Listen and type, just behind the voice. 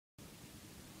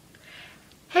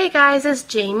Hey guys, it's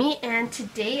Jamie, and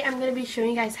today I'm going to be showing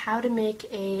you guys how to make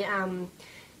a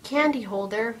candy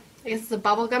holder. I guess it's a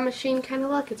bubblegum machine kind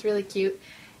of look. It's really cute,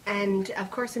 and of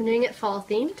course I'm doing it fall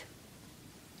themed.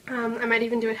 I might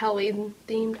even do it Halloween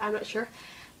themed, I'm not sure.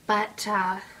 But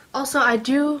also I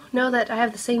do know that I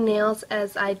have the same nails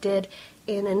as I did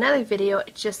in another video.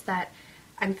 It's just that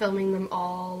I'm filming them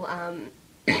all,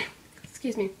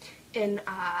 excuse me, in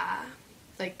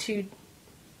like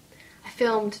I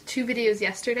filmed 2 videos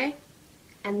yesterday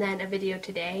and then a video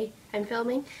today I'm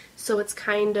filming, so it's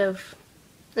kind of,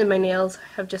 and my nails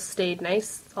have just stayed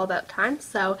nice all that time,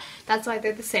 so that's why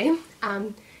they're the same.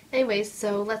 Anyways,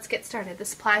 so let's get started. The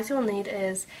supplies you'll need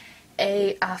is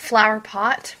a flower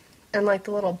pot and like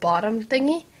the little bottom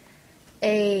thingy,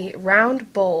 a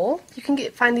round bowl, you can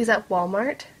find these at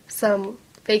Walmart, some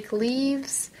fake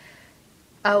leaves.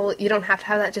 Oh, well, you don't have to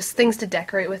have that, just things to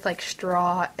decorate with, like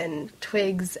straw and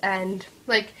twigs. And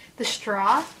like the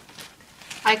straw,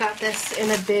 I got this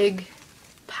in a big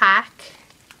pack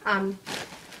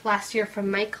last year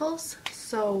from Michael's,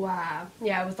 so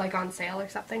yeah, it was like on sale or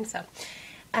something. So,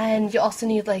 and you also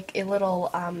need like a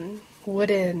little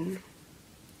wooden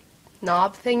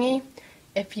knob thingy.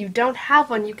 If you don't have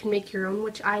one, you can make your own,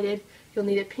 which I did. You'll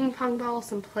need a ping pong ball,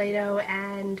 some Play-Doh,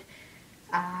 and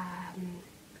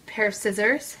pair of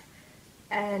scissors,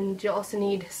 and you'll also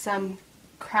need some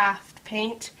craft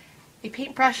paint, a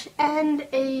paintbrush, and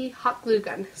a hot glue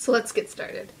gun. So let's get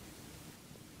started.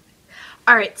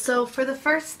 Alright, so for the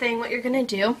first thing, what you're going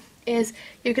to do is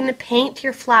you're going to paint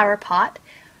your flower pot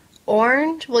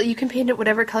orange. Well, you can paint it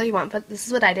whatever color you want, but this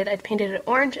is what I did. I painted it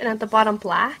orange and at the bottom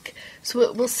black, so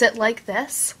it will sit like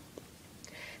this.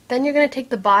 Then you're going to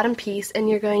take the bottom piece and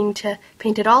you're going to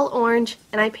paint it all orange,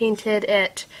 and I painted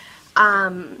it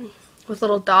with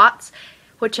little dots,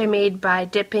 which I made by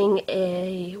dipping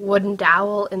a wooden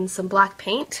dowel in some black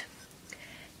paint.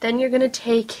 Then you're going to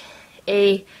take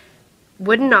a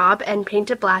wooden knob and paint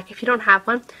it black. If you don't have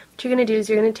one, what you're going to do is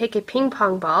you're going to take a ping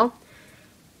pong ball,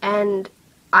 and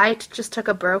I just took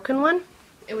a broken one.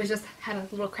 It was just had a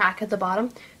little crack at the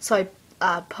bottom, so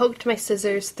I poked my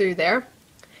scissors through there.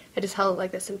 I just held it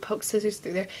like this and poked scissors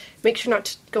through there. Make sure not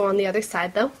to go on the other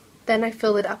side though. Then I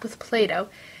filled it up with Play-Doh,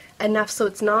 enough so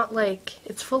it's not like,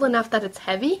 it's full enough that it's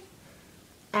heavy,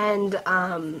 and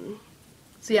so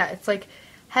yeah, it's like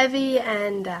heavy,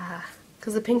 and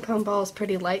because the ping pong ball is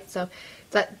pretty light, so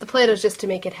that the Play-Doh is just to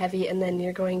make it heavy. And then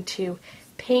you're going to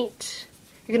paint,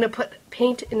 you're going to put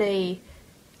paint in a,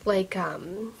 like,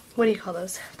 what do you call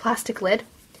those, plastic lid,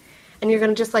 and you're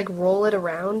going to just like roll it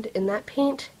around in that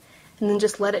paint, and then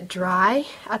just let it dry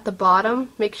at the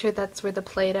bottom. Make sure that's where the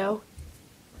Play-Doh,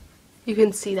 you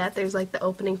can see that there's like the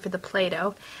opening for the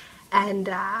Play-Doh, and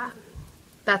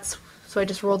that's, so I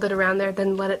just rolled it around there,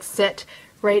 then let it sit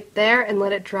right there and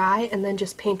let it dry, and then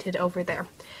just paint it over there,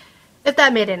 if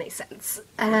that made any sense.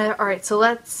 Alright, so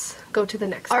let's go to the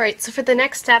next. Alright, so for the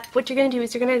next step, what you're going to do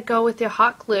is you're going to go with your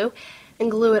hot glue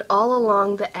and glue it all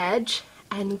along the edge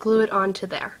and glue it onto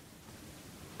there.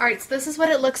 Alright, so this is what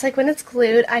it looks like when it's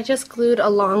glued. I just glued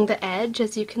along the edge,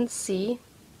 as you can see.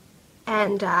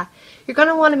 And you're going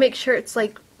to want to make sure it's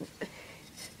like,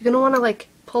 you're going to want to like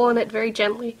pull on it very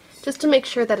gently just to make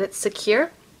sure that it's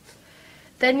secure.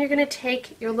 Then you're going to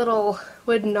take your little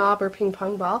wooden knob or ping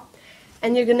pong ball,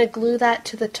 and you're going to glue that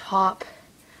to the top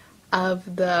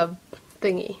of the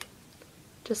thingy,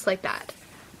 just like that.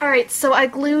 Alright, so I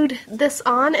glued this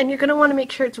on, and you're going to want to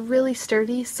make sure it's really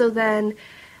sturdy, so then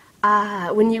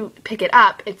when you pick it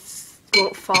up, it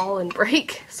won't fall and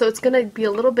break. So it's going to be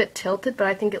a little bit tilted, but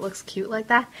I think it looks cute like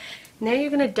that. Now you're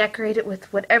going to decorate it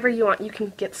with whatever you want. You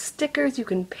can get stickers, you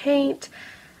can paint,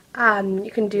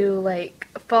 you can do like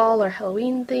fall or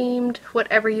Halloween themed,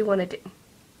 whatever you want to do.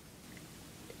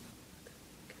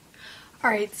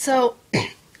 Alright, so,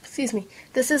 excuse me,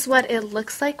 this is what it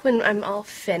looks like when I'm all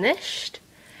finished.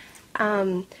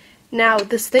 Now,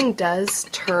 this thing does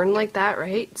turn like that,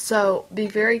 right? So be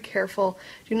very careful.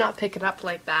 Do not pick it up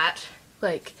like that.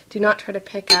 Like, do not try to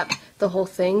pick up the whole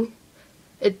thing.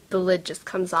 The lid just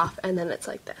comes off, and then it's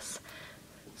like this.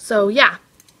 So yeah,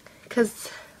 because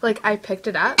like I picked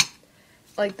it up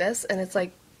like this, and it's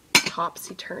like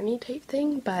topsy-turvy type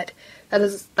thing, but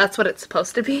that's what it's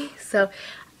supposed to be. So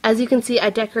as you can see,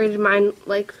 I decorated mine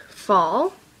like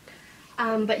fall,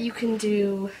 but you can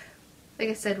do, like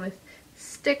I said, with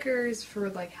stickers for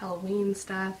like Halloween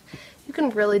stuff. You can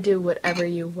really do whatever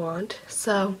you want.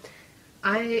 So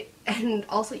and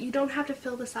also you don't have to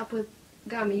fill this up with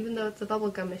gum. Even though it's a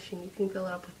bubblegum machine, you can fill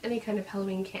it up with any kind of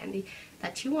Halloween candy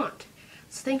that you want.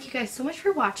 So thank you guys so much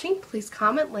for watching. Please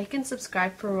comment, like, and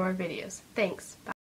subscribe for more videos. Thanks. Bye.